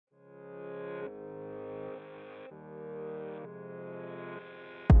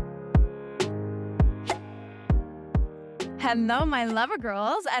Hello, my lover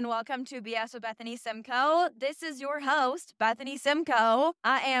girls, and welcome to BS with Bethany Simcoe. This is your host, Bethany Simcoe.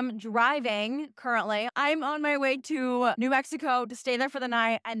 I am driving currently. I'm on my way to New Mexico to stay there for the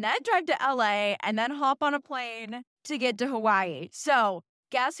night and then drive to LA and then hop on a plane to get to Hawaii. So,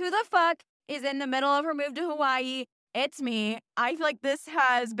 guess who the fuck is in the middle of her move to Hawaii? It's me. I feel like this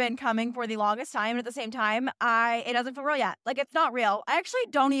has been coming for the longest time, and at the same time, it doesn't feel real yet. Like, it's not real. I actually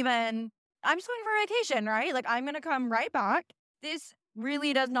don't even. I'm just going for vacation, right? Like, I'm going to come right back. This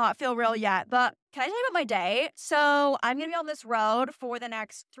really does not feel real yet, but can I tell you about my day? So I'm going to be on this road for the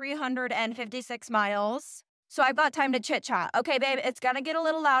next 356 miles. So I've got time to chit chat. Okay, babe, it's going to get a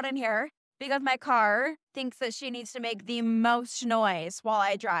little loud in here because my car thinks that she needs to make the most noise while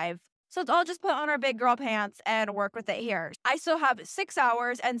I drive. So I'll just put on our big girl pants and work with it here. I still have 6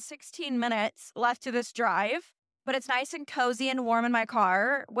 hours and 16 minutes left to this drive. But it's nice and cozy and warm in my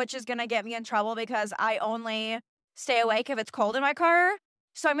car, which is going to get me in trouble because I only stay awake if it's cold in my car.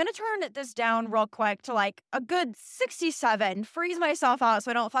 So I'm going to turn this down real quick to like a good 67, freeze myself out so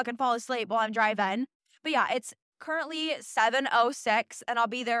I don't fucking fall asleep while I'm driving. But yeah, it's currently 7:06 and I'll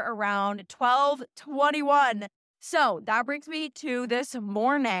be there around 12:21. So that brings me to this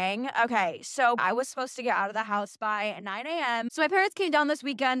morning. Okay, so I was supposed to get out of the house by 9 a.m. So my parents came down this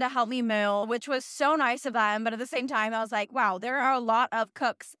weekend to help me move, which was so nice of them. But at the same time, I was like, wow, there are a lot of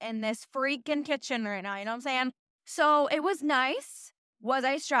cooks in this freaking kitchen right now. You know what I'm saying? So it was nice. Was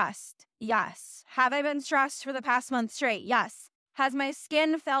I stressed? Yes. Have I been stressed for the past month straight? Yes. Has my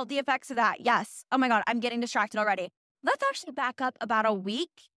skin felt the effects of that? Yes. Oh my God, I'm getting distracted already. Let's actually back up about a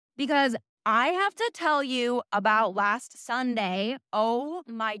week because I have to tell you about last Sunday. Oh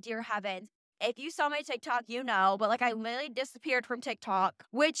my dear heavens. If you saw my TikTok, you know, but like I literally disappeared from TikTok,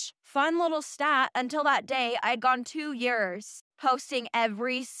 which fun little stat, until that day, I'd gone 2 years posting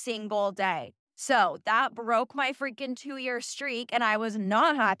every single day. So that broke my freaking 2-year streak and I was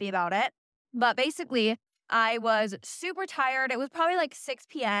not happy about it. But basically, I was super tired. It was probably like 6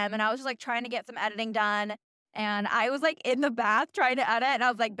 p.m. and I was just like trying to get some editing done. And I was like in the bath trying to edit and I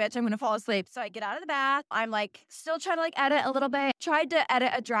was like, bitch, I'm going to fall asleep. So I get out of the bath. I'm like still trying to like edit a little bit. Tried to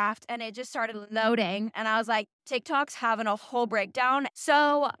edit a draft and it just started loading. And I was like, TikTok's having a whole breakdown.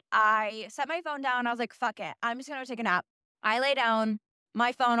 So I set my phone down. I was like, fuck it. I'm just going to take a nap. I lay down.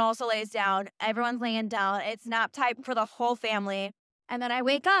 My phone also lays down. Everyone's laying down. It's nap time for the whole family. And then I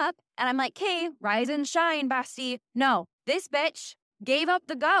wake up and I'm like, hey, rise and shine, Basti. No, this bitch gave up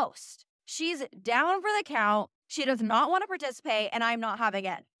the ghost. She's down for the count. She does not want to participate, and I'm not having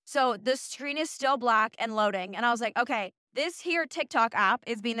it. So the screen is still black and loading. And I was like, okay, this here TikTok app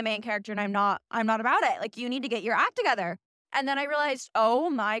is being the main character, and I'm not about it. Like, you need to get your act together. And then I realized, oh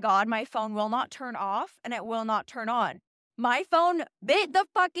my God, my phone will not turn off and it will not turn on. My phone bit the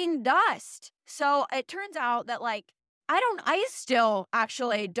fucking dust. So it turns out that like, I still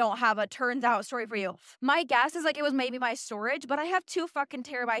actually don't have a turns out story for you. My guess is like it was maybe my storage, but I have 2 fucking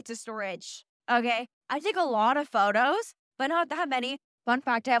terabytes of storage. Okay. I take a lot of photos, but not that many. Fun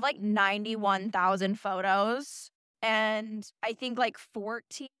fact, I have like 91,000 photos and I think like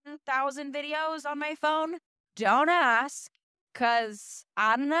 14,000 videos on my phone. Don't ask, because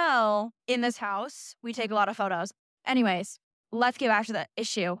I don't know. In this house, we take a lot of photos. Anyways, let's get back to the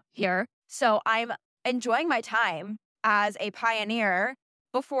issue here. So I'm enjoying my time as a pioneer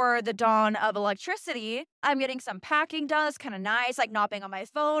before the dawn of electricity. I'm getting some packing done. It's kind of nice, like not being on my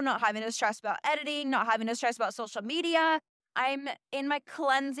phone, not having to stress about editing, not having to stress about social media. I'm in my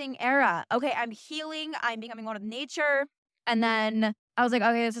cleansing era. Okay, I'm healing. I'm becoming one with nature. And then I was like,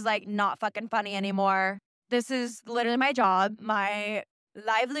 okay, this is like not fucking funny anymore. This is literally my job. My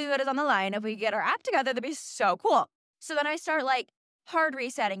livelihood is on the line. If we get our app together, that'd be so cool. So then I start like hard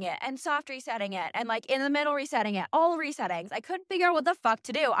resetting it and soft resetting it and like in the middle resetting it, all resettings. I couldn't figure out what the fuck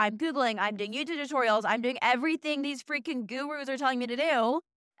to do. I'm Googling, I'm doing YouTube tutorials, I'm doing everything these freaking gurus are telling me to do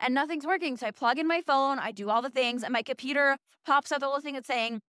and nothing's working. So I plug in my phone, I do all the things and my computer pops up the little thing that's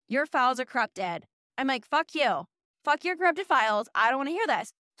saying, your files are corrupted. I'm like, fuck you. Fuck your corrupted files. I don't want to hear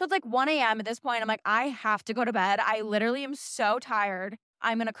this. So it's like 1 a.m. at this point. I'm like, I have to go to bed. I literally am so tired.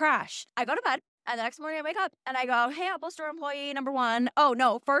 I'm going to crash. I go to bed. And the next morning I wake up and I go, hey, Apple Store employee number 1. Oh,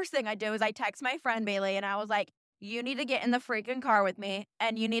 no. First thing I do is I text my friend Bailey and I was like, you need to get in the freaking car with me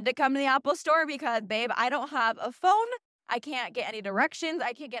and you need to come to the Apple Store because, babe, I don't have a phone. I can't get any directions.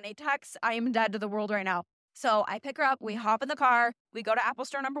 I can't get any texts. I am dead to the world right now. So I pick her up. We hop in the car. We go to Apple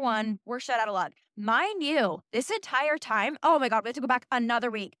Store number 1. We're shut out of luck. Mind you, this entire time, oh my God, we have to go back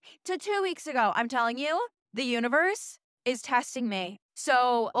another week to 2 weeks ago. I'm telling you, the universe is testing me.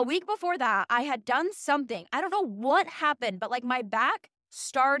 So a week before that, I had done something. I don't know what happened, but like my back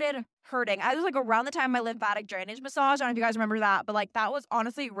started hurting. I was like around the time of my lymphatic drainage massage. I don't know if you guys remember that, but like that was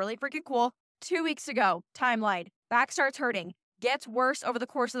honestly really freaking cool. 2 weeks ago, timeline, back starts hurting, gets worse over the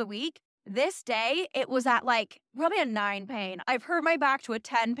course of the week. This day, it was at like probably a 9 pain. I've hurt my back to a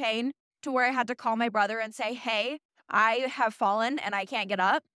 10 pain to where I had to call my brother and say, hey, I have fallen and I can't get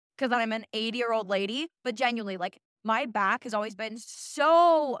up because I'm an 80-year-old lady. But genuinely, like my back has always been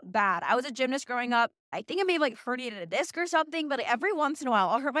so bad. I was a gymnast growing up. I think I may have like herniated a disc or something, but every once in a while,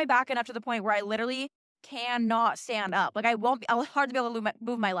 I'll hurt my back enough to the point where I literally cannot stand up. Like I'll hardly be able to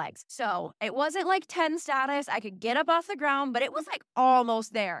move my legs. So it wasn't like 10 status. I could get up off the ground, but it was like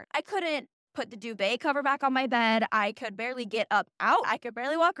almost there. I couldn't put the duvet cover back on my bed. I could barely get up out. I could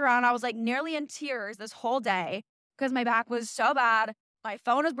barely walk around. I was like nearly in tears this whole day because my back was so bad. My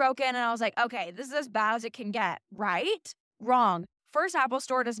phone was broken and I was like, okay, this is as bad as it can get, right? Wrong. First Apple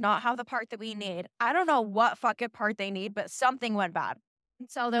Store does not have the part that we need. I don't know what fucking part they need, but something went bad.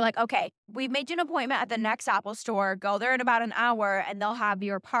 So they're like, okay, we've made you an appointment at the next Apple Store. Go there in about an hour and they'll have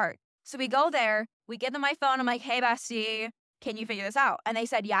your part. So we go there, we give them my phone. I'm like, hey, bestie, can you figure this out? And they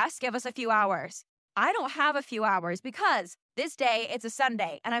said, yes, give us a few hours. I don't have a few hours because this day it's a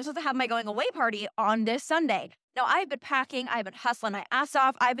Sunday and I'm supposed to have my going away party on this Sunday. Now I've been packing, I've been hustling my ass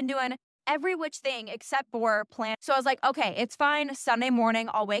off. I've been doing every which thing except for plan. So I was like, okay, it's fine. Sunday morning,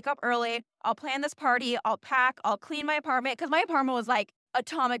 I'll wake up early. I'll plan this party. I'll pack. I'll clean my apartment because my apartment was like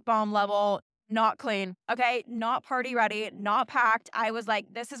atomic bomb level, not clean. Okay. Not party ready, not packed. I was like,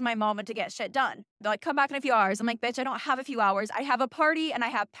 this is my moment to get shit done. They're like, come back in a few hours. I'm like, bitch, I don't have a few hours. I have a party and I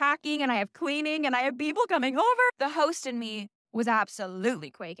have packing and I have cleaning and I have people coming over. The host in me was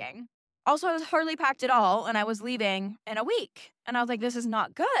absolutely quaking. Also, I was hardly packed at all, and I was leaving in a week. And I was like, this is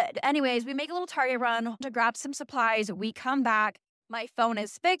not good. Anyways, we make a little Target run to grab some supplies. We come back. My phone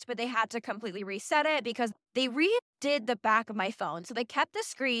is fixed, but they had to completely reset it because they redid the back of my phone. So they kept the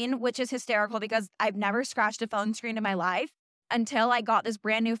screen, which is hysterical because I've never scratched a phone screen in my life until I got this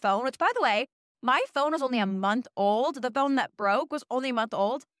brand new phone, which, by the way, my phone was only a month old. The phone that broke was only a month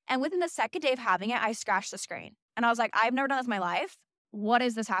old. And within the second day of having it, I scratched the screen. And I was like, I've never done this in my life. What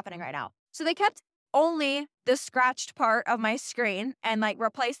is this happening right now? So they kept only the scratched part of my screen and like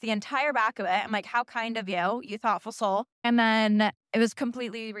replaced the entire back of it. I'm like, how kind of you, you thoughtful soul. And then it was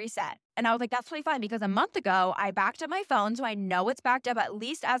completely reset. And I was like, that's totally fine because a month ago, I backed up my phone. So I know it's backed up at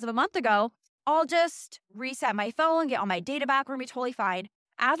least as of a month ago. I'll just reset my phone, get all my data back. We're going to be totally fine.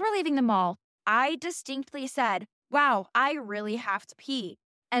 As we're leaving the mall, I distinctly said, wow, I really have to pee.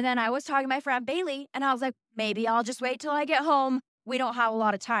 And then I was talking to my friend Bailey and I was like, maybe I'll just wait till I get home. We don't have a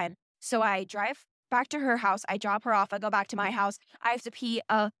lot of time. So I drive back to her house. I drop her off. I go back to my house. I have to pee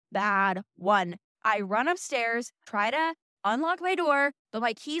a bad one. I run upstairs, try to unlock my door, but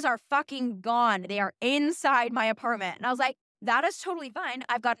my keys are fucking gone. They are inside my apartment. And I was like, that is totally fine.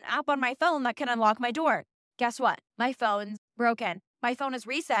 I've got an app on my phone that can unlock my door. Guess what? My phone's broken. My phone is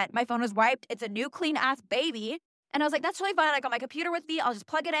reset. My phone is wiped. It's a new clean ass baby. And I was like, that's totally fine. I got my computer with me. I'll just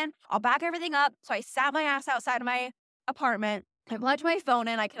plug it in. I'll back everything up. So I sat my ass outside of my apartment. I plugged my phone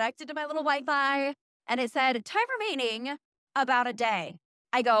in. I connected to my little Wi-Fi and it said time remaining about a day.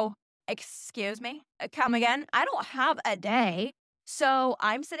 I go, excuse me, come again? I don't have a day. So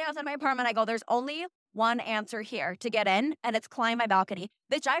I'm sitting outside my apartment. I go, there's only one answer here to get in and it's climb my balcony.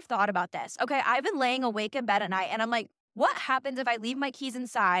 Bitch, I've thought about this. Okay, I've been laying awake in bed at night and I'm like, what happens if I leave my keys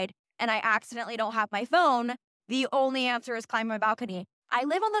inside and I accidentally don't have my phone? The only answer is climb my balcony. I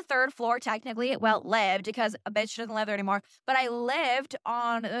live on the third floor, technically. Well, lived because a bitch doesn't live there anymore. But I lived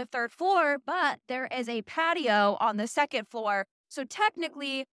on the third floor, but there is a patio on the second floor. So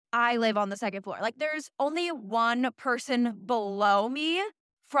technically, I live on the second floor. Like there's only one person below me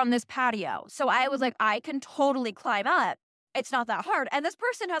from this patio. So I was like, I can totally climb up. It's not that hard. And this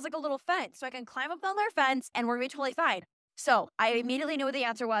person has like a little fence. So I can climb up on their fence and we're going to be totally fine. So I immediately knew what the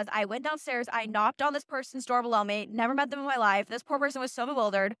answer was. I went downstairs. I knocked on this person's door below me. Never met them in my life. This poor person was so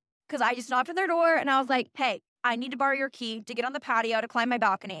bewildered because I just knocked on their door and I was like, hey, I need to borrow your key to get on the patio to climb my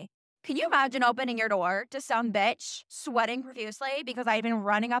balcony. Can you imagine opening your door to some bitch sweating profusely because I had been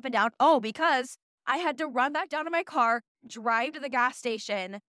running up and down? Oh, because I had to run back down to my car, drive to the gas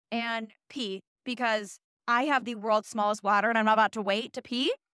station and pee because I have the world's smallest bladder and I'm not about to wait to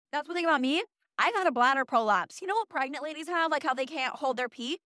pee. That's one thing about me. I got a bladder prolapse. You know what pregnant ladies have? Like how they can't hold their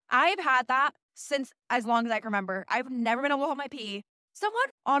pee? I've had that since as long as I can remember. I've never been able to hold my pee. Someone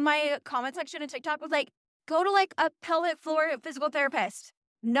on my comment section in TikTok was like, go to like a pelvic floor physical therapist.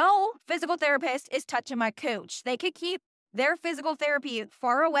 No physical therapist is touching my cooch. They could keep their physical therapy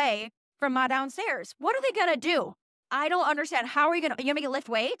far away from my downstairs. What are they going to do? I don't understand. How are you going to make it lift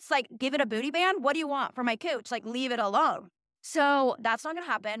weights? Like give it a booty band? What do you want for my cooch? Like leave it alone. So that's not going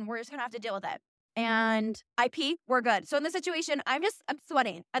to happen. We're just going to have to deal with it. And I pee, we're good. So in this situation, I'm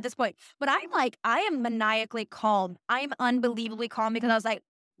sweating at this point. But I am maniacally calm. I'm unbelievably calm because I was like,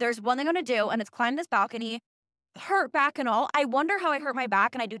 there's one thing I'm going to do, and it's climb this balcony, hurt back and all. I wonder how I hurt my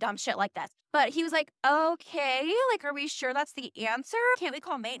back and I do dumb shit like this. But he was like, okay, like, are we sure that's the answer? Can't we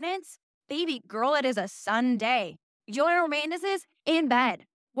call maintenance? Baby girl, it is a Sunday. You know what our maintenance is? In bed,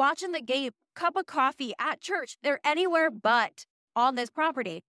 watching the game, cup of coffee at church. They're anywhere but on this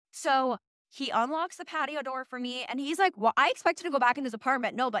property. So he unlocks the patio door for me and he's like, well, I expected to go back in his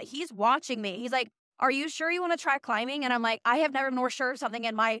apartment. No, but he's watching me. He's like, are you sure you want to try climbing? And I'm like, I have never been more sure of something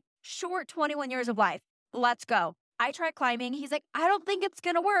in my short 21 years of life. Let's go. I tried climbing. He's like, I don't think it's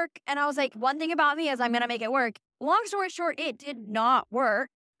going to work. And I was like, one thing about me is I'm going to make it work. Long story short, it did not work.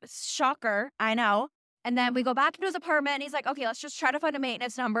 Shocker. I know. And then we go back into his apartment and he's like, okay, let's just try to find a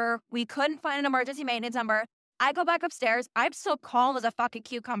maintenance number. We couldn't find an emergency maintenance number. I go back upstairs. I'm still calm as a fucking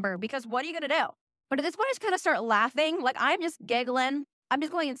cucumber because what are you going to do? But at this point, I just kind of start laughing. Like, I'm just giggling. I'm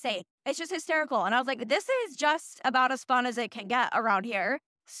just going insane. It's just hysterical. And I was like, this is just about as fun as it can get around here.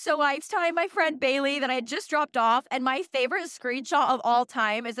 So I FaceTimed my friend Bailey that I had just dropped off. And my favorite screenshot of all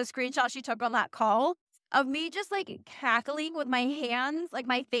time is the screenshot she took on that call of me just like cackling with my hands, like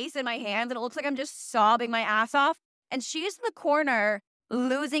my face in my hands. And it looks like I'm just sobbing my ass off. And she's in the corner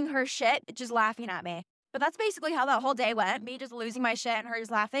losing her shit, just laughing at me. But that's basically how that whole day went. Me just losing my shit and her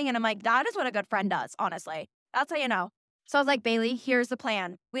just laughing. And I'm like, that is what a good friend does, honestly. That's how you know. So I was like, Bailey, here's the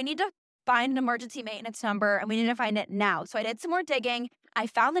plan. We need to find an emergency maintenance number and we need to find it now. So I did some more digging. I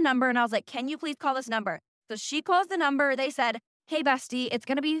found the number and I was like, can you please call this number? So she calls the number. They said, hey, bestie, it's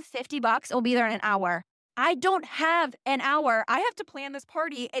going to be $50. It'll be there in an hour. I don't have an hour. I have to plan this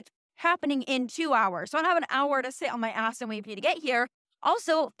party. It's happening in 2 hours. So I don't have an hour to sit on my ass and wait for you to get here.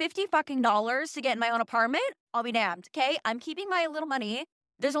 Also, $50 fucking dollars to get in my own apartment. I'll be damned. Okay. I'm keeping my little money.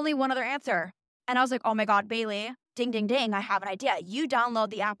 There's only one other answer. And I was like, oh my God, Bailey, ding, ding, ding. I have an idea. You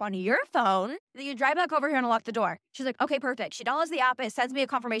download the app on your phone. Then you drive back over here and unlock the door. She's like, okay, perfect. She downloads the app. It sends me a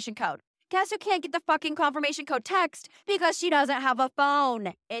confirmation code. Guess who can't get the fucking confirmation code text because she doesn't have a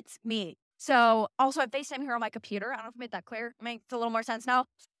phone? It's me. So also I FaceTime here on my computer. I don't know if I made that clear. It makes a little more sense now.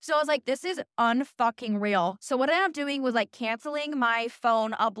 So I was like, this is unfucking real. So what I ended up doing was like canceling my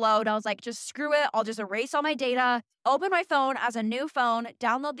phone upload. I was like, just screw it. I'll just erase all my data, open my phone as a new phone,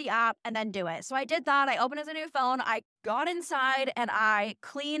 download the app, and then do it. So I did that. I opened as a new phone. I got inside and I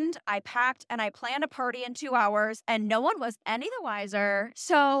cleaned, I packed, and I planned a party in 2 hours and no one was any the wiser.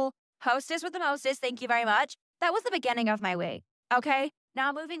 So hostess with the mostest, thank you very much. That was the beginning of my week. Okay,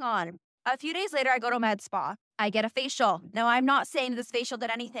 now moving on. A few days later, I go to med spa. I get a facial. No, I'm not saying this facial did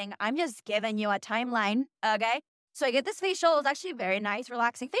anything. I'm just giving you a timeline, okay? So I get this facial. It was actually a very nice,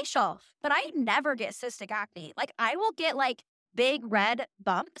 relaxing facial. But I never get cystic acne. Like, I will get, like, big red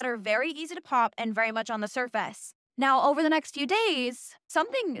bumps that are very easy to pop and very much on the surface. Now, over the next few days,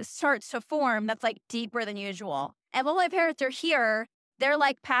 something starts to form that's, like, deeper than usual. And while my parents are here, they're,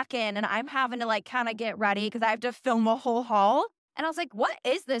 like, packing, and I'm having to, like, kind of get ready because I have to film a whole haul. And I was like, what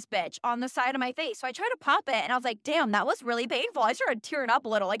is this bitch on the side of my face? So I tried to pop it and I was like, damn, that was really painful. I started tearing up a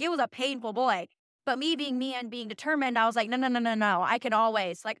little. Like, it was a painful boy. But me being me and being determined, I was like, no. I can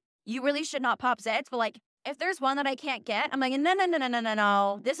always, like, you really should not pop zits. But like, if there's one that I can't get, I'm like,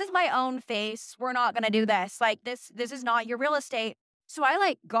 no. This is my own face. We're not going to do this. Like, this is not your real estate. So I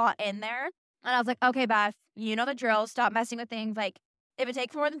like got in there and I was like, okay, Beth, you know the drill. Stop messing with things. Like, if it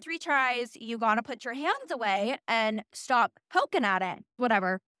takes more than 3 tries, you gotta put your hands away and stop poking at it.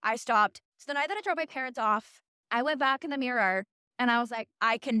 Whatever. I stopped. So the night that I dropped my parents off, I went back in the mirror and I was like,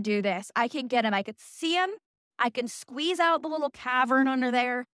 I can do this. I can get him. I could see him. I can squeeze out the little cavern under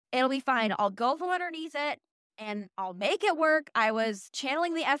there. It'll be fine. I'll go from underneath it and I'll make it work. I was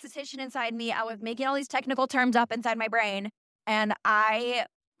channeling the esthetician inside me. I was making all these technical terms up inside my brain. And I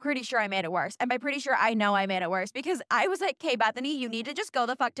pretty sure I made it worse. And by pretty sure, I know I made it worse because I was like, okay, Bethany, you need to just go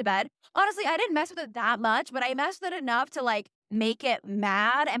the fuck to bed. Honestly, I didn't mess with it that much, but I messed with it enough to like make it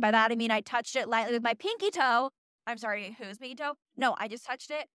mad. And by that, I mean, I touched it lightly with my pinky toe. I'm sorry, whose pinky toe? No, I just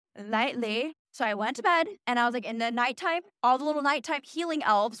touched it lightly. So I went to bed and I was like, in the nighttime, all the little nighttime healing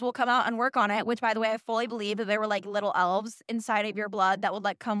elves will come out and work on it, which by the way, I fully believe that there were like little elves inside of your blood that would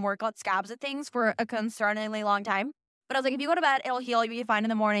like come work on scabs and things for a concerningly long time. But I was like, if you go to bed, it'll heal. You'll be fine in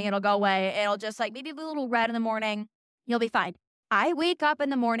the morning. It'll go away. It'll just like maybe be a little red in the morning. You'll be fine. I wake up in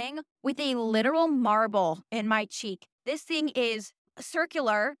the morning with a literal marble in my cheek. This thing is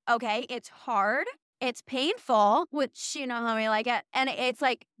circular. Okay. It's hard. It's painful, which you know how I like it. And it's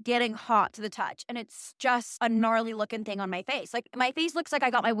like getting hot to the touch. And it's just a gnarly looking thing on my face. Like my face looks like I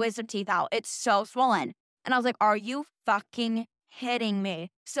got my wisdom teeth out. It's so swollen. And I was like, are you fucking hitting me?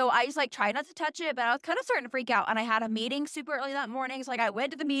 So I just like tried not to touch it, but I was kind of starting to freak out. And I had a meeting super early that morning. So like I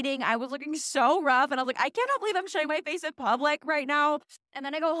went to the meeting. I was looking so rough. And I was like, I cannot believe I'm showing my face in public right now. And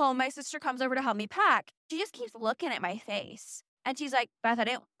then I go home. My sister comes over to help me pack. She just keeps looking at my face. And she's like, Beth, I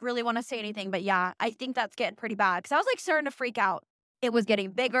didn't really want to say anything, but yeah, I think that's getting pretty bad. Cause I was like starting to freak out. It was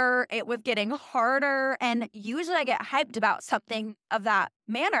getting bigger. It was getting harder. And usually I get hyped about something of that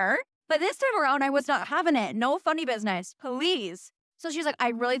manner. But this time around, I was not having it. No funny business, please. So she's like, I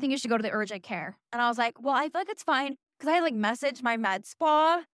really think you should go to the urgent care. And I was like, well, I feel like it's fine. Because I like messaged my med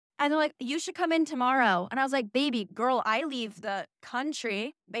spa. And they're like, you should come in tomorrow. And I was like, baby girl, I leave the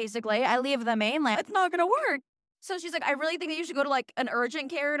country, basically. I leave the mainland. It's not going to work. So she's like, I really think that you should go to like an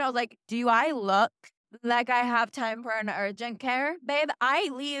urgent care. And I was like, do I look like I have time for an urgent care? Babe, I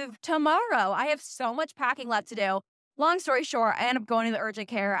leave tomorrow. I have so much packing left to do. Long story short, I ended up going to the urgent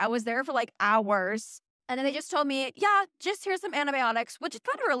care. I was there for like hours. And then they just told me, yeah, just here's some antibiotics, which is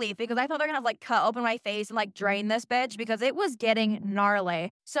kind of a relief because I thought they're going to like cut open my face and like drain this bitch because it was getting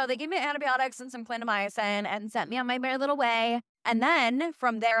gnarly. So they gave me antibiotics and some clindamycin and sent me on my merry little way. And then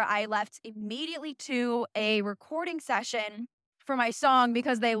from there, I left immediately to a recording session for my song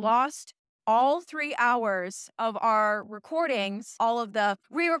because they lost all 3 hours of our recordings, all of the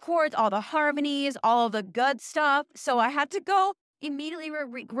re-records, all the harmonies, all of the good stuff. So I had to go immediately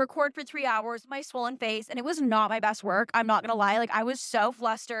record for 3 hours, my swollen face. And it was not my best work. I'm not going to lie. Like I was so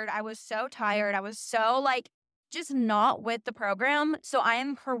flustered. I was so tired. I was so like just not with the program. So I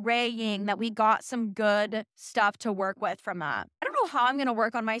am praying that we got some good stuff to work with from that. I don't know how I'm going to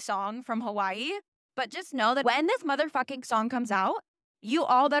work on my song from Hawaii, but just know that when this motherfucking song comes out, you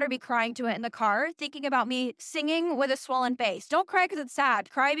all better be crying to it in the car, thinking about me singing with a swollen face. Don't cry because it's sad.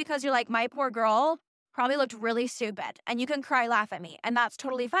 Cry because you're like, my poor girl probably looked really stupid. And you can cry, laugh at me. And that's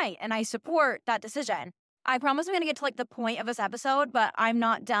totally fine. And I support that decision. I promise I'm going to get to like the point of this episode, but I'm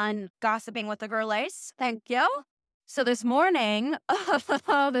not done gossiping with the girlies. Thank you. So this morning, I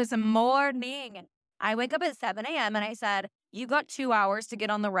wake up at 7 a.m. and I said, you got 2 hours to get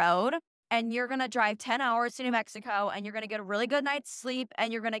on the road. And you're going to drive 10 hours to New Mexico and you're going to get a really good night's sleep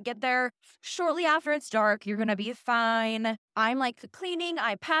and you're going to get there shortly after it's dark. You're going to be fine. I'm like cleaning,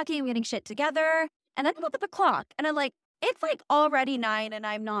 I'm packing, I'm getting shit together. And then I look at the clock and I'm like, it's like already 9 and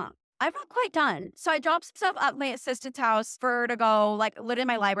I'm not quite done. So I dropped some stuff at my assistant's house for her to go like lit in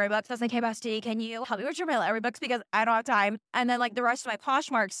my library books. I was like, hey, bestie, can you help me with your library books because I don't have time. And then like the rest of my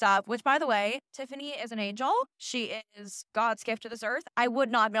Poshmark stuff, which by the way, Tiffany is an angel. She is God's gift to this earth. I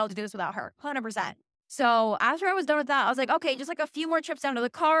would not be able to do this without her, 100%. So after I was done with that, I was like, okay, just like a few more trips down to the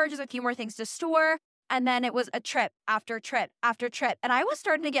car, just a few more things to store. And then it was a trip after trip after trip. And I was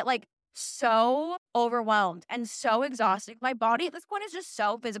starting to get like so overwhelmed and so exhausted. My body at this point is just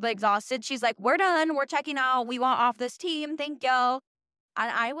so physically exhausted. She's like, we're done. We're checking out. We want off this team. Thank you. And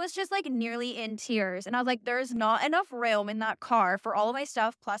I was just like nearly in tears. And I was like, there's not enough room in that car for all of my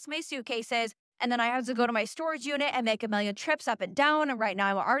stuff plus my suitcases. And then I have to go to my storage unit and make a million trips up and down. And right now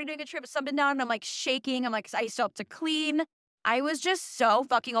I'm already doing a trip up and down. And I'm like shaking. I'm like, I still have to clean. I was just so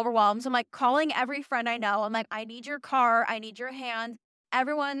fucking overwhelmed. So I'm like calling every friend I know. I'm like, I need your car. I need your hand.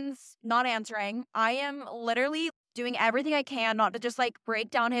 Everyone's not answering. I am literally doing everything I can not to just like break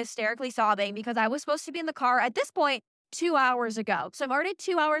down hysterically sobbing because I was supposed to be in the car at this point 2 hours ago. So I'm already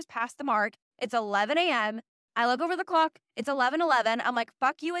 2 hours past the mark. It's 11 a.m. I look over the clock. It's 11:11. I'm like,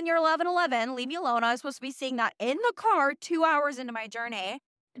 fuck you and your 11:11. Leave me alone. I was supposed to be seeing that in the car 2 hours into my journey.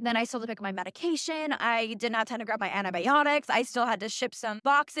 And then I still had to pick up my medication. I didn't have time to grab my antibiotics. I still had to ship some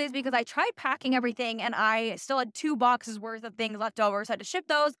boxes because I tried packing everything and I still had 2 boxes worth of things left over. So I had to ship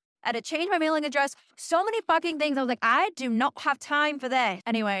those. I had to change my mailing address. So many fucking things. I was like, I do not have time for this.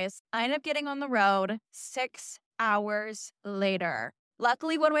 Anyways, I ended up getting on the road 6 hours later.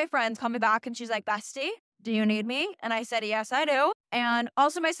 Luckily, one of my friends called me back and she's like, bestie, do you need me? And I said, yes, I do. And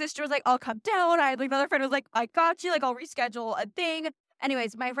also my sister was like, I'll come down. I had like another friend was like, I got you. Like I'll reschedule a thing.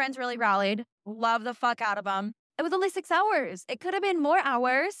 Anyways, my friends really rallied. Love the fuck out of them. It was only 6 hours. It could have been more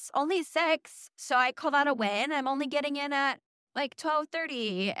hours, only 6. So I call that a win. I'm only getting in at like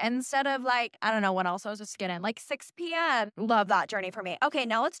 12:30 instead of like, I don't know what else I was just getting, like 6 p.m. Love that journey for me. Okay,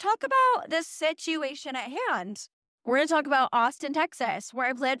 now let's talk about this situation at hand. We're going to talk about Austin, Texas, where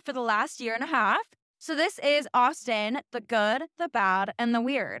I've lived for the last year and a half. So this is Austin, the good, the bad, and the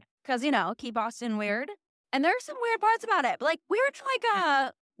weird. Because, you know, keep Austin weird. And there's some weird parts about it, but like weird like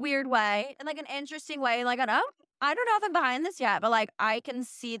a weird way and like an interesting way. Like, I don't know if I'm behind this yet, but like I can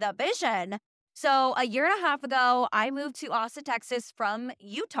see the vision. So a year and a half ago, I moved to Austin, Texas from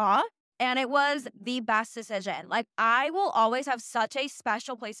Utah, and it was the best decision. Like I will always have such a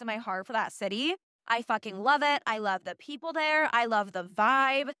special place in my heart for that city. I fucking love it. I love the people there. I love the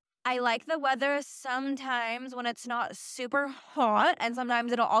vibe. I like the weather sometimes when it's not super hot, and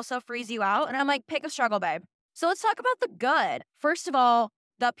sometimes it'll also freeze you out. And I'm like, pick a struggle, babe. So let's talk about the good. First of all,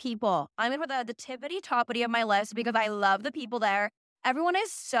 the people. I'm gonna put the tippity toppity of my list because I love the people there. Everyone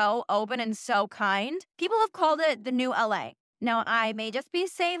is so open and so kind. People have called it the new LA. Now, I may just be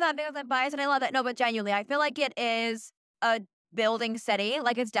saying that because I'm biased and I love it. No, but genuinely, I feel like it is a building city.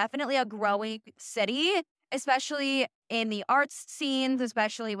 Like, it's definitely a growing city, especially in the arts scenes,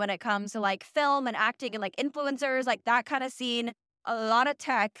 especially when it comes to like film and acting and like influencers, like that kind of scene. A lot of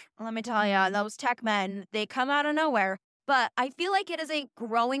tech. Let me tell you, those tech men, they come out of nowhere. But I feel like it is a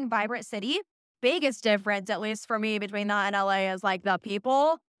growing, vibrant city. Biggest difference, at least for me, between that and LA is like the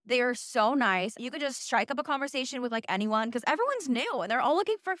people. They are so nice. You could just strike up a conversation with like anyone because everyone's new and they're all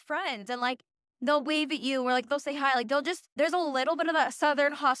looking for friends. And like they'll wave at you or like they'll say hi. Like there's a little bit of that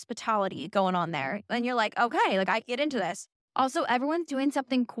Southern hospitality going on there. And you're like, okay, like I get into this. Also, everyone's doing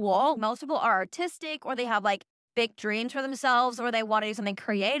something cool. Most people are artistic or they have like big dreams for themselves or they want to do something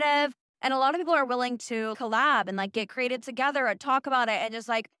creative. And a lot of people are willing to collab and like get creative together and talk about it and just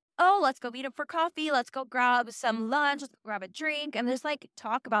like, oh, let's go meet up for coffee. Let's go grab some lunch. Let's go grab a drink and just like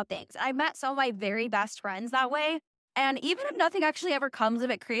talk about things. I met some of my very best friends that way. And even if nothing actually ever comes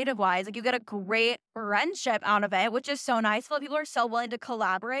of it creative wise, like you get a great friendship out of it, which is so nice. People are so willing to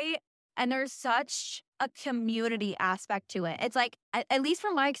collaborate. And there's such a community aspect to it. It's like, at least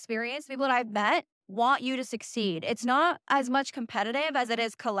from my experience, people that I've met want you to succeed. It's not as much competitive as it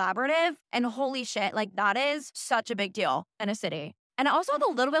is collaborative. And holy shit, like that is such a big deal in a city. And also have a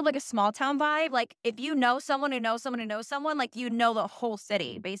little bit of like a small town vibe. Like if you know someone who knows someone who knows someone, like you know the whole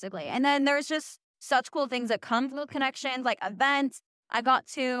city basically. And then there's just such cool things that come with connections, like events. I got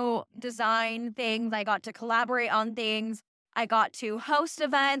to design things. I got to collaborate on things. I got to host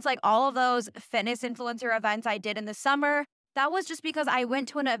events, like all of those fitness influencer events I did in the summer. That was just because I went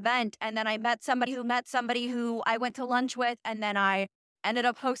to an event and then I met somebody who I went to lunch with, and then I ended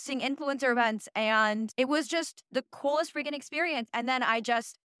up hosting influencer events, and it was just the coolest freaking experience. And then I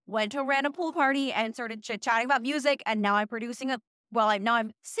just went to a random pool party and started chit-chatting about music, and now I'm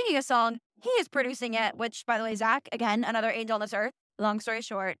singing a song. He is producing it, which, by the way, Zach, again, another angel on this earth. Long story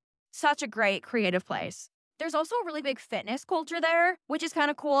short, such a great creative place. There's also a really big fitness culture there, which is kind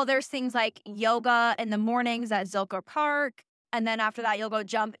of cool. There's things like yoga in the mornings at Zilker Park. And then after that, you'll go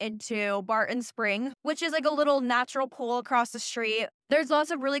jump into Barton Spring, which is like a little natural pool across the street. There's lots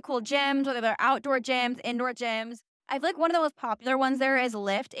of really cool gyms, whether they're outdoor gyms, indoor gyms. I feel like one of the most popular ones there is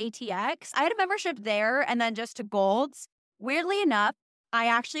Lyft ATX. I had a membership there and then just to Golds. Weirdly enough, I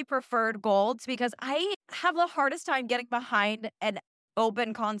actually preferred Golds because I have the hardest time getting behind an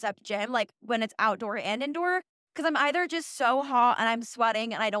open concept gym, like when it's outdoor and indoor, because I'm either just so hot and I'm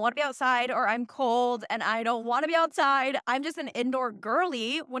sweating and I don't want to be outside, or I'm cold and I don't want to be outside. I'm just an indoor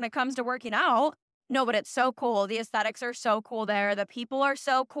girly when it comes to working out. No, but it's so cool. The aesthetics are so cool there. The people are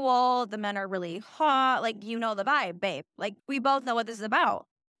so cool. The men are really hot. Like, you know the vibe, babe. Like, we both know what this is about.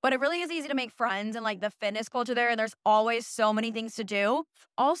 But it really is easy to make friends and like the fitness culture there. And there's always so many things to do.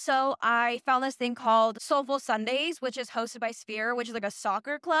 Also, I found this thing called Soulful Sundays, which is hosted by Sphere, which is like a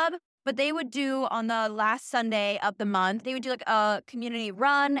soccer club. But they would do on the last Sunday of the month, they would do like a community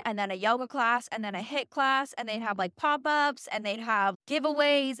run and then a yoga class and then a HIIT class. And they'd have like pop-ups and they'd have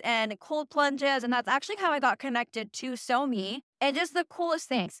giveaways and cold plunges. And that's actually how I got connected to Somi. And just the coolest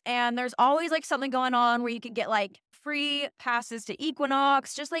things. And there's always like something going on where you could get like free passes to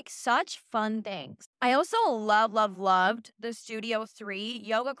Equinox, just like such fun things. I also loved the Studio 3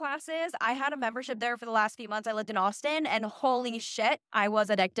 yoga classes. I had a membership there for the last few months I lived in Austin, and holy shit, I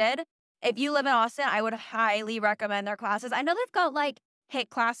was addicted. If you live in Austin, I would highly recommend their classes. I know they've got like HIIT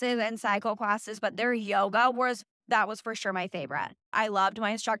classes and cycle classes, but their yoga that was for sure my favorite. I loved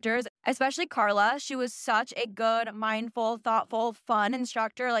my instructors, especially Carla. She was such a good, mindful, thoughtful, fun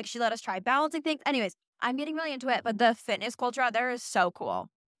instructor. Like she let us try balancing things. Anyways, I'm getting really into it, but the fitness culture out there is so cool.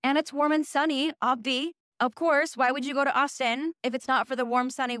 And it's warm and sunny, obvi. Of course, why would you go to Austin if it's not for the warm,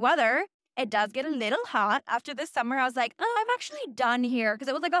 sunny weather? It does get a little hot. After this summer, I was like, oh, I'm actually done here. Because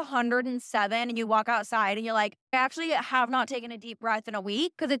it was like 107 and you walk outside and you're like, I actually have not taken a deep breath in a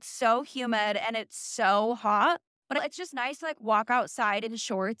week because it's so humid and it's so hot. But it's just nice to like walk outside in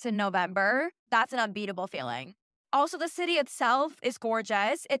shorts in November. That's an unbeatable feeling. Also, the city itself is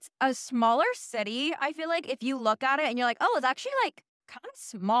gorgeous. It's a smaller city. I feel like if you look at it and you're like, oh, it's actually like kind of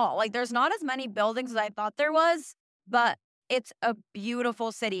small. Like there's not as many buildings as I thought there was, but it's a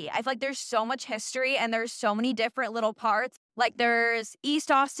beautiful city. I feel like there's so much history and there's so many different little parts. Like there's East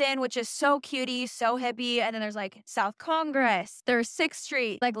Austin, which is so cutie, so hippie. And then there's like South Congress. There's 6th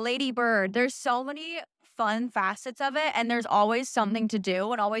Street, like Lady Bird. There's so many fun facets of it. And there's always something to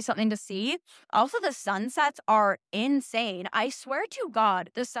do and always something to see. Also, the sunsets are insane. I swear to God,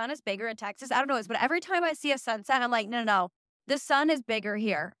 the sun is bigger in Texas. I don't know, but every time I see a sunset, I'm like, no, no, no. The sun is bigger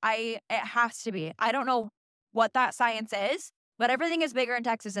here. It has to be. I don't know what that science is, but everything is bigger in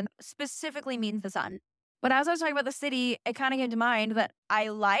Texas and specifically means the sun. But as I was talking about the city, it kind of came to mind that I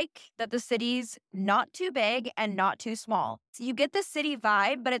like that the city's not too big and not too small. So you get the city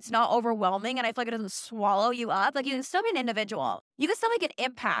vibe, but it's not overwhelming. And I feel like it doesn't swallow you up. Like you can still be an individual. You can still make an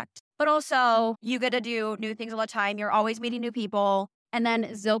impact, but also you get to do new things all the time. You're always meeting new people. And then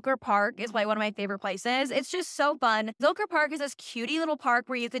Zilker Park is like one of my favorite places. It's just so fun. Zilker Park is this cutie little park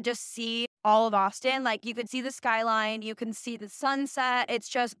where you could just see all of Austin. Like you could see the skyline, you can see the sunset. It's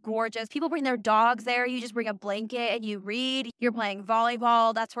just gorgeous. People bring their dogs there. You just bring a blanket and you read. You're playing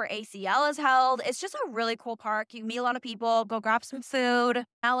volleyball. That's where ACL is held. It's just a really cool park. You meet a lot of people, go grab some food.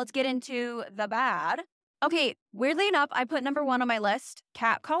 Now let's get into the bad. Okay, weirdly enough, I put number 1 on my list,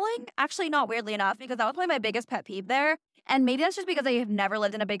 catcalling. Actually, not weirdly enough, because that was probably my biggest pet peeve there. And maybe that's just because I have never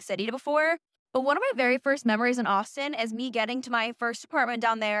lived in a big city before. But one of my very first memories in Austin is me getting to my first apartment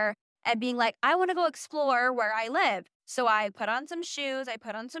down there and being like, I want to go explore where I live. So I put on some shoes, I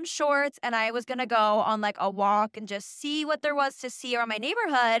put on some shorts, and I was going to go on like a walk and just see what there was to see around my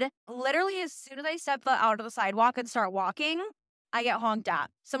neighborhood. Literally, as soon as I step foot out of the sidewalk and start walking, I get honked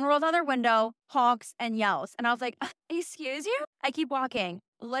at. Someone rolls out their window, honks, and yells. And I was like, excuse you? I keep walking.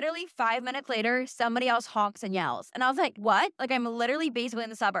 Literally 5 minutes later, somebody else honks and yells. And I was like, what? Like, I'm literally basically in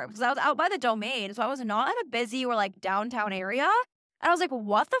the suburbs because I was out by the Domain. So I was not in a busy or like downtown area. And I was like,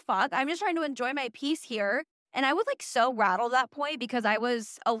 what the fuck? I'm just trying to enjoy my peace here. And I was like so rattled at that point because I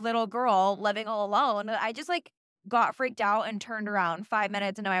was a little girl living all alone. I just like got freaked out and turned around 5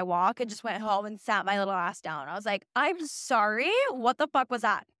 minutes into my walk and just went home and sat my little ass down. I was like, I'm sorry. What the fuck was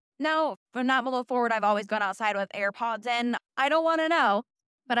that? Now, from that moment forward, I've always gone outside with AirPods in. I don't want to know.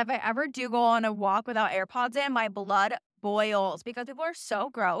 But if I ever do go on a walk without AirPods in, my blood boils because people are so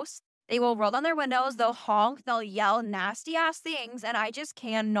gross. They will roll down their windows, they'll honk, they'll yell nasty ass things. And I just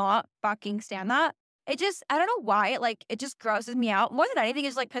cannot fucking stand that. I don't know why. It just grosses me out. More than anything, it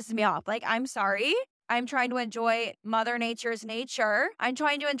just like pisses me off. Like, I'm sorry. I'm trying to enjoy Mother Nature's nature. I'm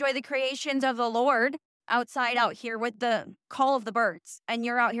trying to enjoy the creations of the Lord outside out here with the call of the birds. And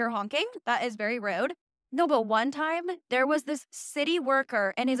you're out here honking? That is very rude. No, but one time there was this city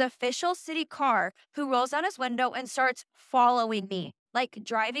worker in his official city car who rolls down his window and starts following me, like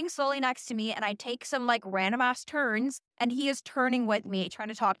driving slowly next to me. And I take some like random ass turns and he is turning with me, trying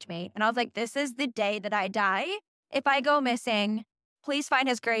to talk to me. And I was like, this is the day that I die. If I go missing, please find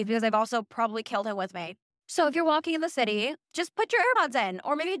his grave because I've also probably killed him with me. So if you're walking in the city, just put your AirPods in,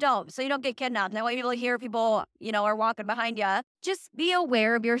 or maybe don't, so you don't get kidnapped. That way people hear people, are walking behind you. Just be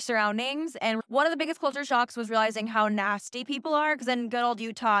aware of your surroundings. And one of the biggest culture shocks was realizing how nasty people are, because in good old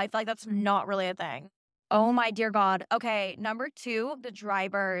Utah, I feel like that's not really a thing. Oh my dear God. Okay, number 2, the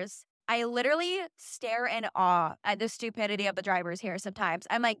drivers. I literally stare in awe at the stupidity of the drivers here sometimes.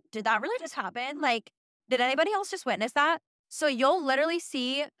 I'm like, did that really just happen? Like, did anybody else just witness that? So you'll literally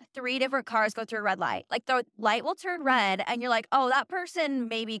see 3 different cars go through a red light. Like the light will turn red and you're like, oh, that person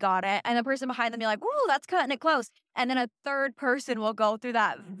maybe got it. And the person behind them, you're like, ooh, that's cutting it close. And then a third person will go through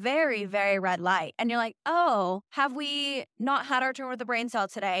that very, very red light. And you're like, oh, have we not had our turn with the brain cell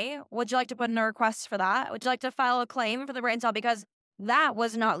today? Would you like to put in a request for that? Would you like to file a claim for the brain cell? Because that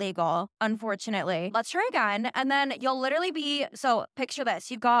was not legal, unfortunately. Let's try again. And then you'll literally so picture this.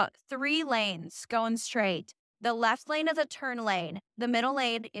 You've got 3 lanes going straight. The left lane is a turn lane. The middle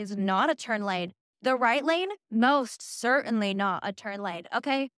lane is not a turn lane. The right lane, most certainly not a turn lane.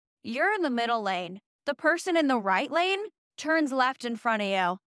 Okay, you're in the middle lane. The person in the right lane turns left in front of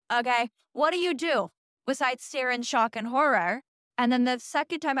you. Okay, what do? Besides stare in shock and horror. And then the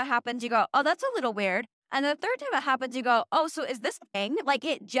second time it happens, you go, oh, that's a little weird. And the third time it happens, you go, oh, so is this a thing? Like,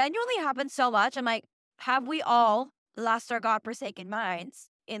 it genuinely happens so much. I'm like, have we all lost our godforsaken minds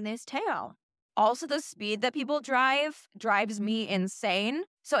in this town? Also, the speed that people drives me insane.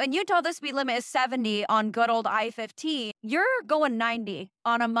 So in Utah, the speed limit is 70 on good old I-15. You're going 90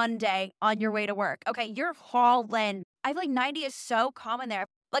 on a Monday on your way to work. Okay, you're hauling. I feel like 90 is so common there.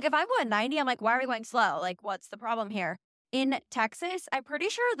 Like, if I'm going 90, I'm like, why are we going slow? Like, what's the problem here? In Texas, I'm pretty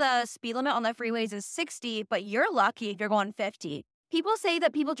sure the speed limit on the freeways is 60, but you're lucky if you're going 50. People say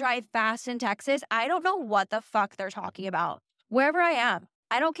that people drive fast in Texas. I don't know what the fuck they're talking about. Wherever I am.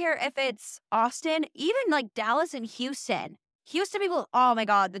 I don't care if it's Austin, even like Dallas and Houston. Houston people, oh my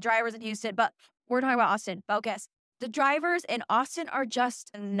God, the drivers in Houston, but we're talking about Austin. Focus. The drivers in Austin are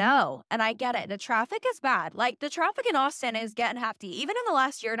just no. And I get it. The traffic is bad. Like the traffic in Austin is getting hefty. Even in the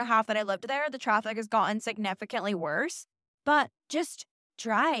last year and a half that I lived there, the traffic has gotten significantly worse. But just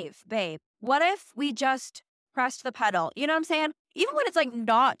drive, babe. What if we just pressed the pedal? You know what I'm saying? Even when it's like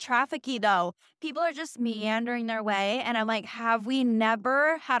not trafficy though, people are just meandering their way. And I'm like, have we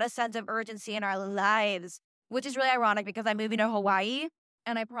never had a sense of urgency in our lives? Which is really ironic because I'm moving to Hawaii.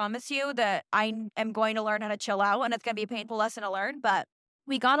 And I promise you that I am going to learn how to chill out, and it's going to be a painful lesson to learn, but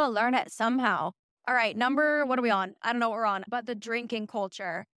we got to learn it somehow. All right, what are we on? I don't know what we're on, but the drinking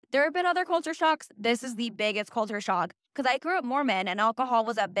culture. There have been other culture shocks. This is the biggest culture shock because I grew up Mormon and alcohol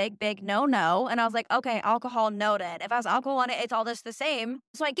was a big, big no-no. And I was like, okay, alcohol noted. If I was alcohol in it, it's all just the same.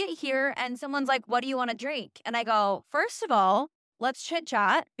 So I get here and someone's like, what do you want to drink? And I go, first of all, let's chit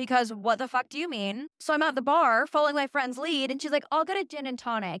chat because what the fuck do you mean? So I'm at the bar following my friend's lead and she's like, I'll get a gin and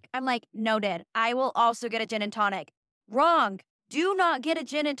tonic. I'm like, noted. I will also get a gin and tonic. Wrong. Do not get a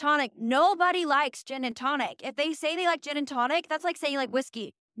gin and tonic. Nobody likes gin and tonic. If they say they like gin and tonic, that's like saying you like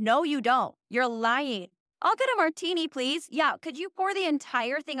whiskey. No, you don't. You're lying. I'll get a martini, please. Yeah, could you pour the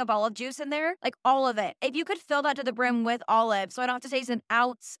entire thing of olive juice in there? Like all of it. If you could fill that to the brim with olive so I don't have to taste an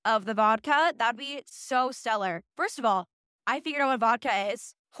ounce of the vodka, that'd be so stellar. First of all, I figured out what vodka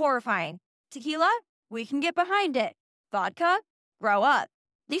is. Horrifying. Tequila? We can get behind it. Vodka? Grow up.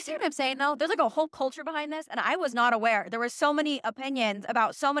 Do you see what I'm saying, though? There's like a whole culture behind this, and I was not aware. There were so many opinions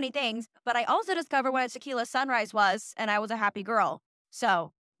about so many things, but I also discovered what a tequila sunrise was, and I was a happy girl.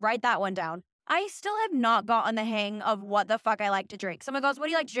 So, write that one down. I still have not gotten the hang of what the fuck I like to drink. Someone goes, what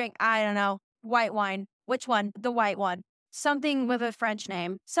do you like to drink? I don't know. White wine. Which one? The white one. Something with a French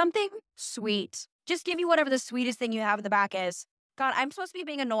name. Something sweet. Just give me whatever the sweetest thing you have in the back is. God, I'm supposed to be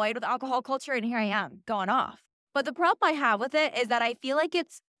being annoyed with alcohol culture, and here I am, going off. But the problem I have with it is that I feel like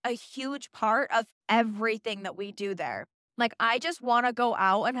it's a huge part of everything that we do there. Like, I just want to go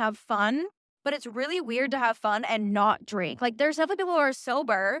out and have fun, but it's really weird to have fun and not drink. Like, there's definitely people who are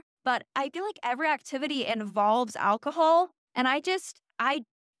sober, but I feel like every activity involves alcohol, and I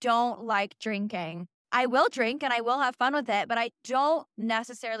don't like drinking. I will drink and I will have fun with it, but I don't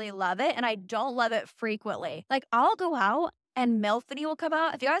necessarily love it, and I don't love it frequently. Like, I'll go out and Milfany will come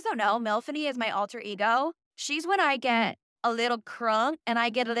out. If you guys don't know, Milfany is my alter ego. She's when I get a little crunk and I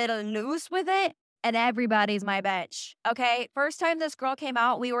get a little loose with it, and everybody's my bitch. Okay? First time this girl came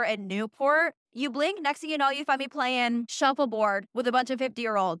out, we were in Newport. You blink, next thing you know, you find me playing shuffleboard with a bunch of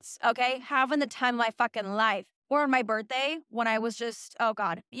 50-year-olds. Okay? Having the time of my fucking life. Or on my birthday, when I was just, oh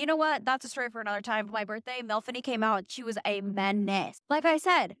God. You know what? That's a story for another time. For my birthday, Milfany came out. She was a menace. Like I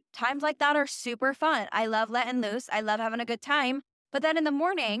said, times like that are super fun. I love letting loose. I love having a good time. But then in the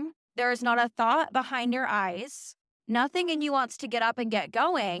morning, there is not a thought behind your eyes. Nothing in you wants to get up and get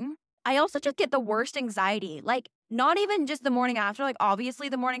going. I also just get the worst anxiety. Like, not even just the morning after. Like, obviously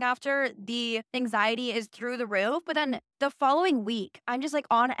the morning after, the anxiety is through the roof. But then the following week, I'm just like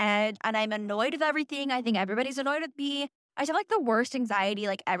on edge and I'm annoyed with everything. I think everybody's annoyed with me. I just have like the worst anxiety.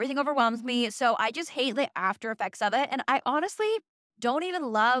 Like, everything overwhelms me. So I just hate the after effects of it. And I honestly don't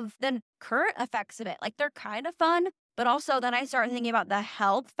even love the current effects of it. Like, they're kind of fun. But also then I start thinking about the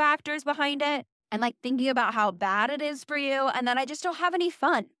health factors behind it and like thinking about how bad it is for you. And then I just don't have any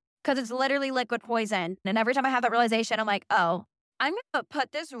fun. Because it's literally liquid poison. And every time I have that realization, I'm like, oh, I'm going to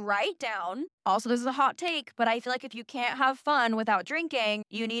put this right down. Also, this is a hot take, but I feel like if you can't have fun without drinking,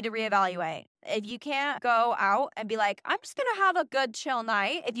 you need to reevaluate. If you can't go out and be like, I'm just going to have a good chill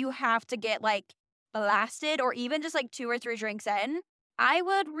night, if you have to get like blasted or even just like 2 or 3 drinks in, I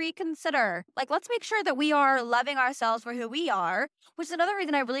would reconsider. Like, let's make sure that we are loving ourselves for who we are, which is another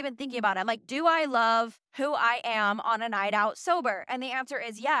reason I've really been thinking about it. I'm like, do I love who I am on a night out sober? And the answer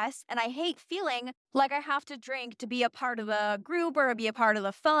is yes. And I hate feeling like I have to drink to be a part of a group or be a part of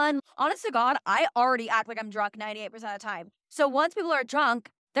the fun. Honest to God, I already act like I'm drunk 98% of the time. So once people are drunk,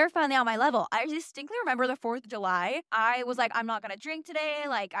 they're finally on my level. I distinctly remember the 4th of July. I was like, I'm not going to drink today.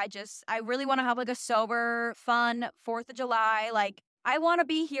 Like, I really want to have like a sober, fun 4th of July. Like, I want to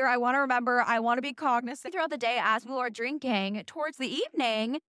be here. I want to remember. I want to be cognizant throughout the day as people are drinking. Towards the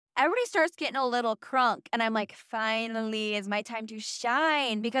evening, everybody starts getting a little crunk. And I'm like, finally is my time to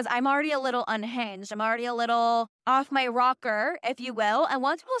shine because I'm already a little unhinged. I'm already a little off my rocker, if you will. And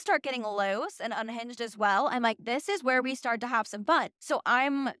once people start getting loose and unhinged as well, I'm like, this is where we start to have some fun. So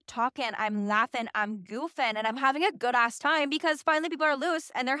I'm talking, I'm laughing, I'm goofing, and I'm having a good ass time because finally people are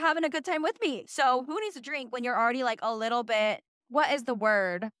loose and they're having a good time with me. So who needs to drink when you're already like a little bit, what is the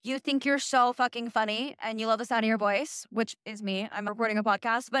word? You think you're so fucking funny and you love the sound of your voice, which is me. I'm recording a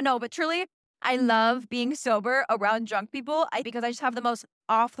podcast. But no, but truly, I love being sober around drunk people because I just have the most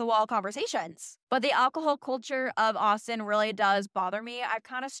off the wall conversations. But the alcohol culture of Austin really does bother me. I've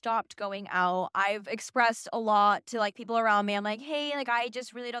kind of stopped going out. I've expressed a lot to like people around me. I'm like, hey, like I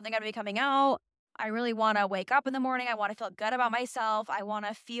just really don't think I'm gonna be coming out. I really want to wake up in the morning. I want to feel good about myself. I want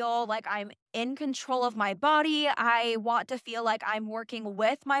to feel like I'm in control of my body. I want to feel like I'm working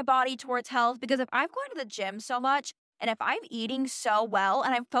with my body towards health because if I'm going to the gym so much, and if I'm eating so well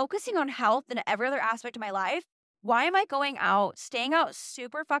and I'm focusing on health in every other aspect of my life, why am I going out, staying out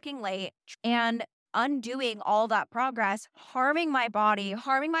super fucking late and undoing all that progress, harming my body,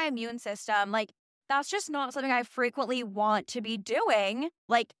 harming my immune system? Like, that's just not something I frequently want to be doing.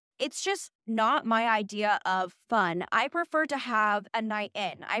 Like, it's just not my idea of fun. I prefer to have a night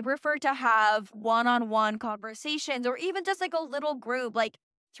in. I prefer to have one-on-one conversations or even just like a little group, like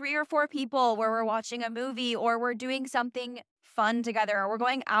 3 or 4 people where we're watching a movie or we're doing something fun together or we're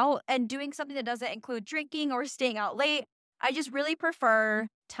going out and doing something that doesn't include drinking or staying out late. I just really prefer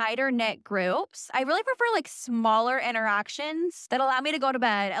tighter knit groups. I really prefer like smaller interactions that allow me to go to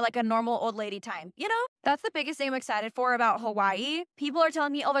bed at like a normal old lady time. You know, that's the biggest thing I'm excited for about Hawaii. People are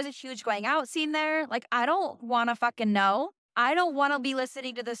telling me, oh, there's a huge going out scene there. Like, I don't want to fucking know. I don't want to be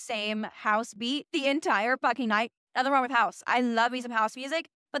listening to the same house beat the entire fucking night. Nothing wrong with house. I love me some house music.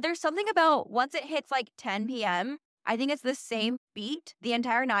 But there's something about once it hits like 10 p.m., I think it's the same beat the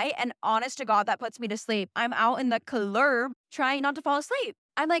entire night. And honest to God, that puts me to sleep. I'm out in the club trying not to fall asleep.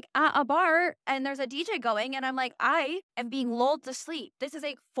 I'm like at a bar and there's a DJ going and I'm like, I am being lulled to sleep. This is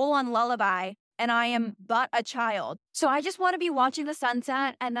a full on lullaby and I am but a child. So I just want to be watching the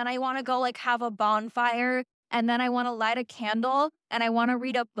sunset and then I want to go like have a bonfire and then I want to light a candle and I want to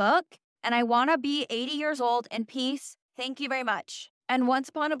read a book and I want to be 80 years old in peace. Thank you very much. And once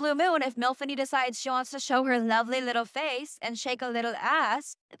upon a blue moon, if Milfany decides she wants to show her lovely little face and shake a little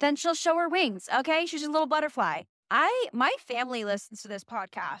ass, then she'll show her wings, okay? She's a little butterfly. My family listens to this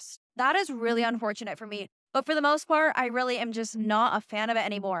podcast. That is really unfortunate for me. But for the most part, I really am just not a fan of it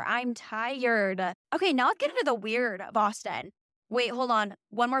anymore. I'm tired. Okay, now let's get into the weird of Austin. Wait, hold on.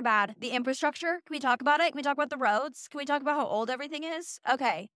 One more bad. The infrastructure. Can we talk about it? Can we talk about the roads? Can we talk about how old everything is?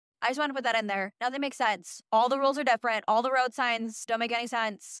 Okay. I just want to put that in there. Nothing makes sense. All the rules are different. All the road signs don't make any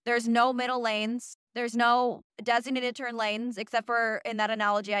sense. There's no middle lanes. There's no designated turn lanes, except for in that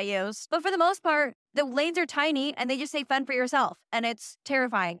analogy I used. But for the most part, the lanes are tiny and they just say fend for yourself. And it's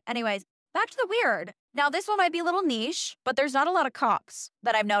terrifying. Anyways, back to the weird. Now, this one might be a little niche, but there's not a lot of cops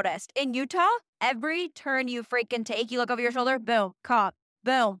that I've noticed. In Utah, every turn you freaking take, you look over your shoulder, boom, cop,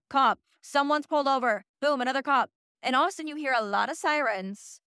 boom, cop. Someone's pulled over, boom, another cop. In Austin, you hear a lot of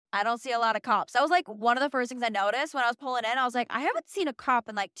sirens. I don't see a lot of cops. That was like one of the first things I noticed when I was pulling in. I was like, I haven't seen a cop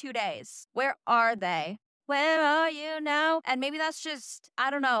in like 2 days. Where are they? Where are you now? And maybe that's just,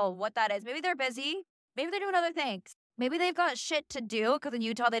 I don't know what that is. Maybe they're busy. Maybe they're doing other things. Maybe they've got shit to do because in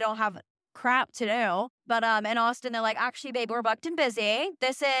Utah they don't have crap to do. But in Austin, they're like, actually, babe, we're booked and busy.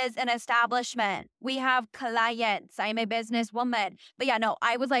 This is an establishment. We have clients. I'm a businesswoman. But yeah, no,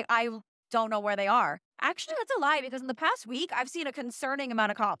 I was like, I don't know where they are. Actually, that's a lie because in the past week, I've seen a concerning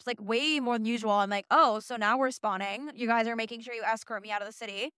amount of cops, like way more than usual. I'm like, oh, so now we're spawning. You guys are making sure you escort me out of the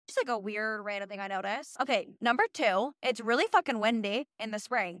city. Just like a weird random thing I noticed. Okay, number 2, it's really fucking windy in the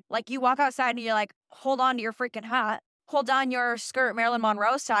spring. Like you walk outside and you're like, hold on to your freaking hat. Hold on your skirt Marilyn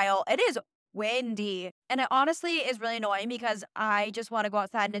Monroe style. It is windy. And it honestly is really annoying because I just want to go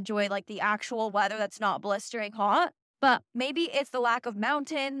outside and enjoy like the actual weather that's not blistering hot. But maybe it's the lack of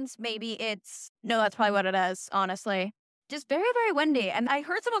mountains. Maybe it's, no, that's probably what it is, honestly. Just very, very windy. And I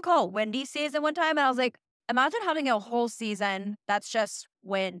heard someone call it windy season one time. And I was like, imagine having a whole season that's just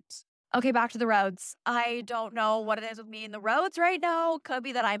wind. Okay, back to the roads. I don't know what it is with me in the roads right now. Could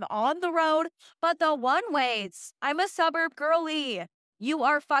be that I'm on the road. But the one-ways, I'm a suburb girly. You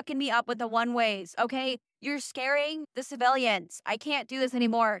are fucking me up with the one-ways, okay? You're scaring the civilians. I can't do this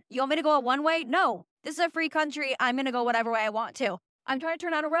anymore. You want me to go a one-way? No. This is a free country. I'm going to go whatever way I want to. I'm trying to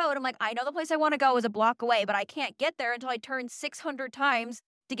turn on a road. I'm like, I know the place I want to go is a block away, but I can't get there until I turn 600 times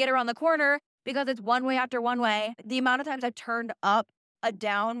to get around the corner because it's one way after one way. The amount of times I've turned up a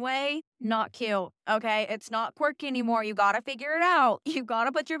down way, not cute, okay? It's not quirky anymore. You got to figure it out. You got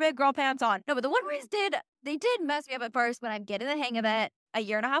to put your big girl pants on. No, but the one-ways they did mess me up at first, but I'm getting the hang of it a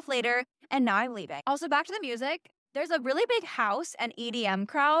year and a half later, and now I'm leaving. Also, back to the music. There's a really big house and EDM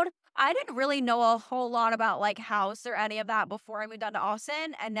crowd. I didn't really know a whole lot about like house or any of that before I moved down to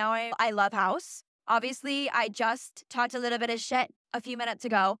Austin. And now I love house. Obviously, I just talked a little bit of shit a few minutes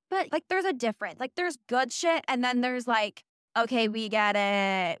ago, but like there's a difference. Like there's good shit and then there's like, okay, we get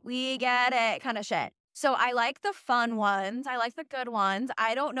it kind of shit. So I like the fun ones. I like the good ones.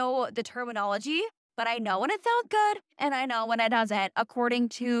 I don't know the terminology, but I know when it sounds good and I know when it doesn't, according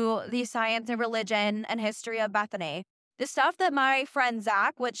to the science and religion and history of Bethany. The stuff that my friend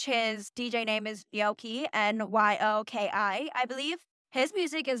Zach, which his DJ name is Nyoki, Nyoki, I believe, his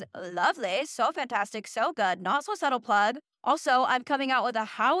music is lovely, so fantastic, so good, not so subtle plug. Also, I'm coming out with a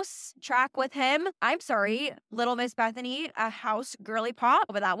house track with him. I'm sorry, Little Miss Bethany, a house girly pop,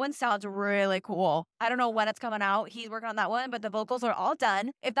 but that one sounds really cool. I don't know when it's coming out. He's working on that one, but the vocals are all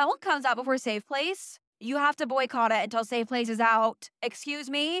done. If that one comes out before Safe Place, you have to boycott it until Safe Place is out. Excuse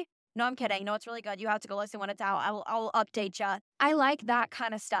me? No, I'm kidding. No, it's really good. You have to go listen when it's out. I'll update you. I like that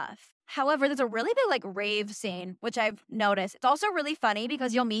kind of stuff. However, there's a really big like rave scene, which I've noticed. It's also really funny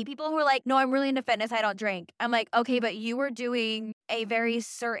because you'll meet people who are like, no, I'm really into fitness. I don't drink. I'm like, okay, but you were doing a very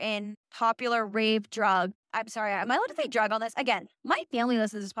certain popular rave drug. I'm sorry. Am I allowed to say drug on this? Again, my family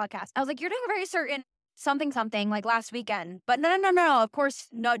listens to this podcast. I was like, you're doing a very certain something like last weekend. But no. Of course,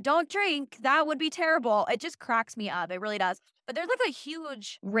 no, don't drink. That would be terrible. It just cracks me up. It really does. But there's like a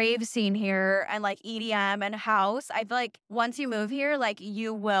huge rave scene here and like EDM and house. I feel like once you move here, like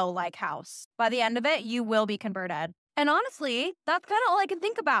you will like house. By the end of it, you will be converted. And honestly, that's kind of all I can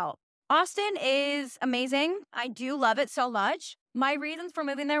think about. Austin is amazing. I do love it so much. My reasons for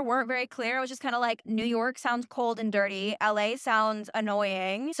moving there weren't very clear. I was just kind of like, New York sounds cold and dirty. LA sounds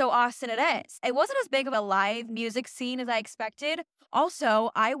annoying. So Austin it is. It wasn't as big of a live music scene as I expected.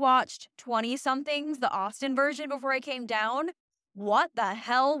 Also, I watched 20-somethings, the Austin version, before I came down. What the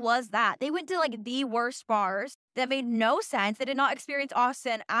hell was that? They went to like the worst bars that made no sense. They did not experience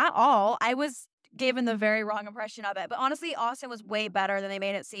Austin at all. I was given the very wrong impression of it. But honestly, Austin was way better than they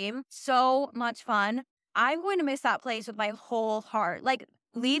made it seem. So much fun. I'm going to miss that place with my whole heart. Like,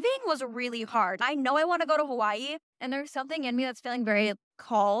 leaving was really hard. I know I want to go to Hawaii, and there's something in me that's feeling very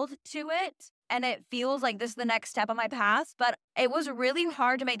called to it. And it feels like this is the next step on my path. But it was really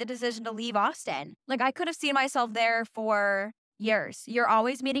hard to make the decision to leave Austin. Like, I could have seen myself there for years. You're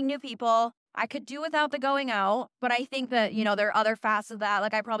always meeting new people. I could do without the going out, but I think that, there are other facets of that.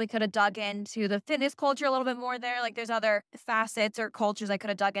 Like I probably could have dug into the fitness culture a little bit more there. Like there's other facets or cultures I could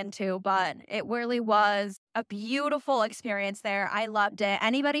have dug into, but it really was a beautiful experience there. I loved it.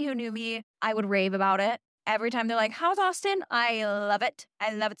 Anybody who knew me, I would rave about it. Every time they're like, how's Austin? I love it.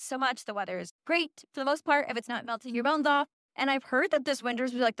 I love it so much. The weather is great for the most part if it's not melting your bones off. And I've heard that this winter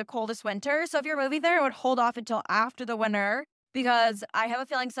is like the coldest winter. So if you're moving there, I would hold off until after the winter, because I have a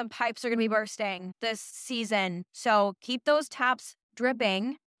feeling some pipes are going to be bursting this season. So keep those taps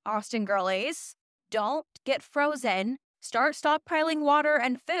dripping, Austin girlies. Don't get frozen. Start stockpiling water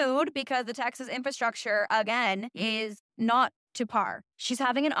and food because the Texas infrastructure, again, is not to par. She's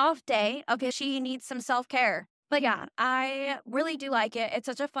having an off day. Okay, she needs some self-care. But yeah, I really do like it. It's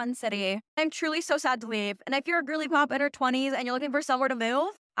such a fun city. I'm truly so sad to leave. And if you're a girly pop in her 20s and you're looking for somewhere to move,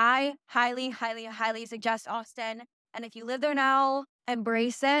 I highly suggest Austin. And if you live there now,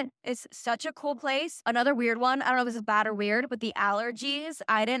 embrace it. It's such a cool place. Another weird one, I don't know if this is bad or weird, but the allergies.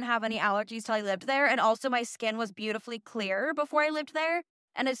 I didn't have any allergies till I lived there. And also my skin was beautifully clear before I lived there.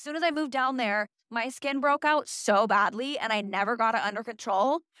 And as soon as I moved down there, my skin broke out so badly and I never got it under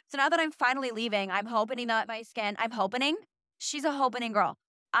control. So now that I'm finally leaving, I'm hoping that she's a hoping girl.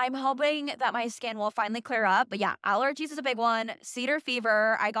 I'm hoping that my skin will finally clear up. But yeah, allergies is a big one. Cedar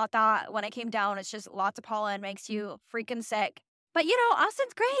fever, I got that when I came down. It's just lots of pollen, makes you freaking sick. But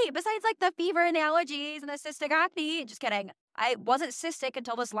Austin's great. Besides like the fever and the allergies and the cystic acne. Just kidding. I wasn't cystic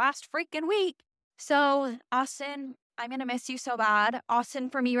until this last freaking week. So Austin, I'm going to miss you so bad. Austin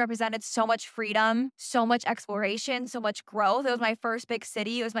for me represented so much freedom, so much exploration, so much growth. It was my first big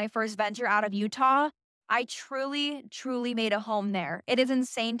city. It was my first venture out of Utah. I truly made a home there. It is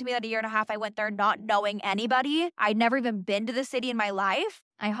insane to me that a year and a half I went there not knowing anybody. I'd never even been to the city in my life.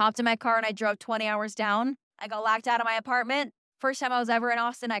 I hopped in my car and I drove 20 hours down. I got locked out of my apartment. First time I was ever in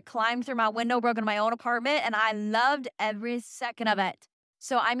Austin, I climbed through my window, broke into my own apartment, and I loved every second of it.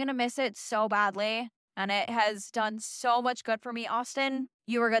 So I'm going to miss it so badly. And it has done so much good for me. Austin,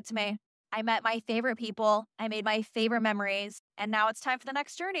 you were good to me. I met my favorite people. I made my favorite memories. And now it's time for the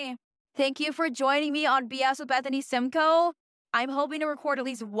next journey. Thank you for joining me on BS with Bethany Simcoe. I'm hoping to record at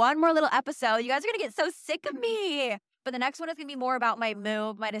least one more little episode. You guys are going to get so sick of me. But the next one is going to be more about my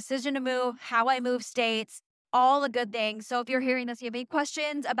move, my decision to move, how I move states, all the good things. So if you're hearing this, you have any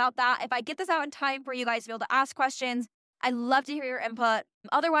questions about that, if I get this out in time for you guys to be able to ask questions, I'd love to hear your input.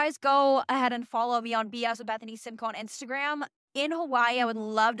 Otherwise, go ahead and follow me on BS with Bethany Simcoe on Instagram. In Hawaii, I would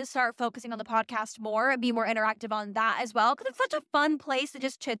love to start focusing on the podcast more and be more interactive on that as well, because it's such a fun place to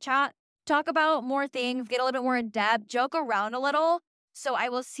just chit chat, talk about more things, get a little bit more in depth, joke around a little. So I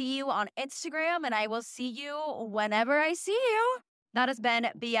will see you on Instagram, and I will see you whenever I see you. That has been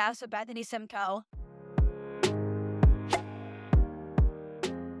BS with Bethany Simcoe.